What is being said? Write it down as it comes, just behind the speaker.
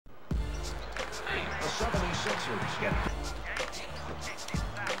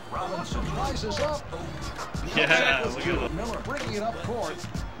Robinson rises up. Yeah, look at that. Miller bringing it up court.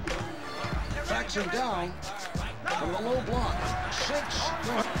 Backs him down from the low block. Sinks.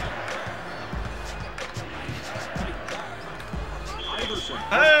 Iverson.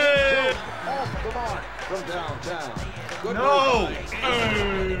 Hey! Off the mark from downtown. Good No!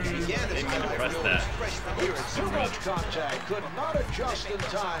 They press that. Too much contact. Could not adjust in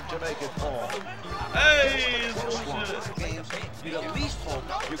time to make it fall. Hey! Games, you at least hope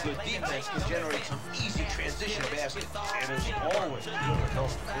your good defense can generate some easy transition baskets. And as always,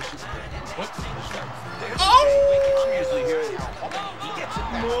 Oh! I'm usually hearing how he gets it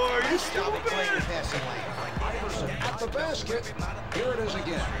back. More, you Stop it playing the passing lane. Iverson at the basket. Here it is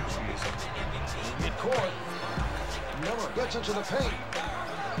again. Mid-court. Miller gets into the paint.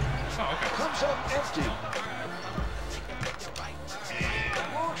 Oh, okay. Comes up empty.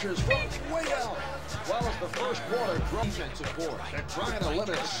 Launches from way out. Well, as the first quarter defensive board. They're trying to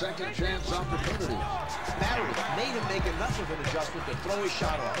limit second chance opportunities. Barry made him make enough of an adjustment to throw his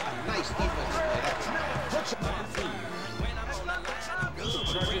shot off. A nice defensive play.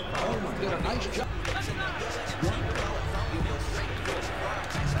 Did a nice job.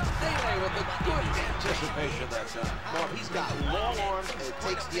 With the good anticipation that time. Well, he's got long arms and it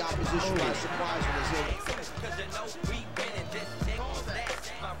takes the opposition by surprise when he's in.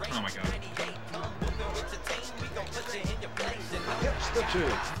 Oh my god. Hits the two.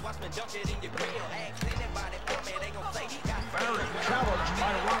 Barry challenged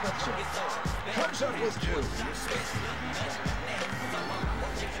by Robinson. Comes up with two.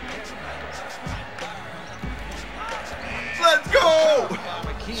 Let's go!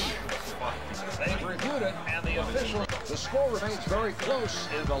 McKee. They've reviewed it, and the official. The score remains very close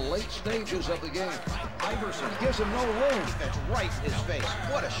in the late stages of the game. Iverson gives him no room. That's right in his face.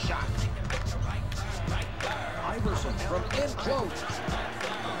 What a shot. Iverson from in close.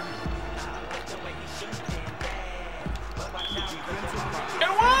 It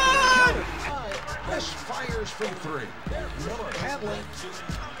won! Misfires from three. Miller handling.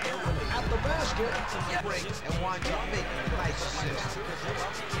 At the basket. Break and winds up making a nice assist.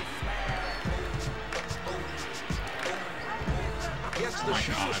 Gets the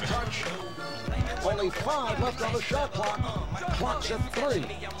shooters touch. Only 5 left on the shot clock. Clock's at 3.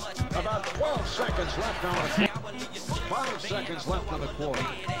 About 12 seconds left on it. 5 seconds left in the quarter.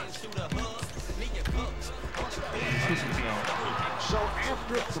 So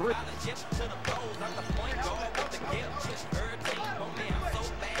after 3.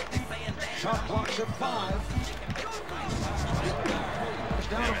 Shot clock's at 5. It's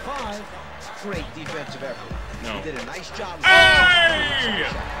down to 5. Great defensive effort. No. He did a nice job. Hey!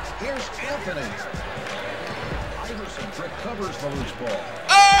 Here's Anthony. Iverson recovers the loose ball.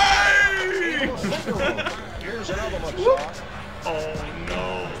 Hey! Here's another look shot. Oh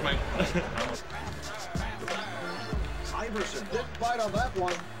no. Iverson didn't bite on that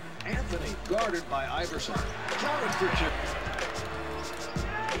one. Anthony guarded by Iverson. Counted for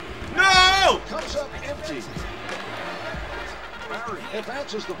 2. No! Comes up empty. Barry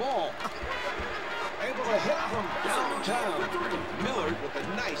advances the ball. Able to hit from downtown. Miller with a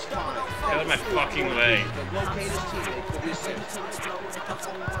nice find. Get out of my fucking way. Locate his teammate for the assist.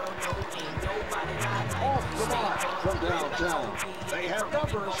 Off the mark from downtown. They have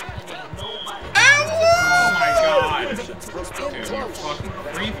numbers. Oh my god! From in Dude, you're close. fucking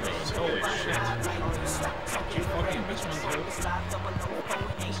free throws. Holy shit. You fucking missed one too.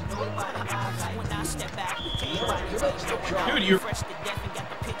 Dude, you're...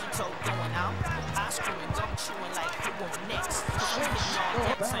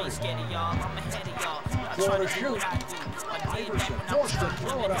 For a shoot. Iverson forced to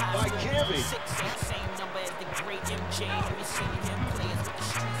throw it up by Camby.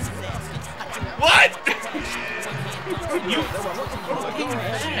 What? You fucking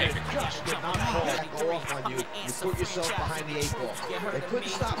bag. Just did not go off on you. You put yourself behind the 8 ball. They couldn't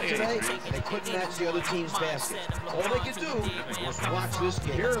stop it today, and they couldn't match the other team's basket. All they could do was watch this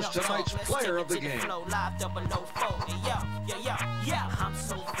game. Here's tonight's player of the game. I'm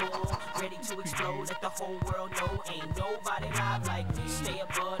so full, ready to explode, let the whole world know ain't nobody live like me. Stay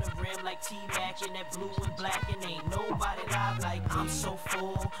above the rim like T-Mac in that blue and black, and ain't nobody live like me. I'm so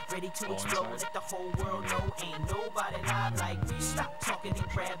full, ready to explode, let the whole world know ain't nobody live like me. Stop talking and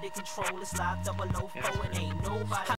grab the control, it's live 004 and ain't nobody.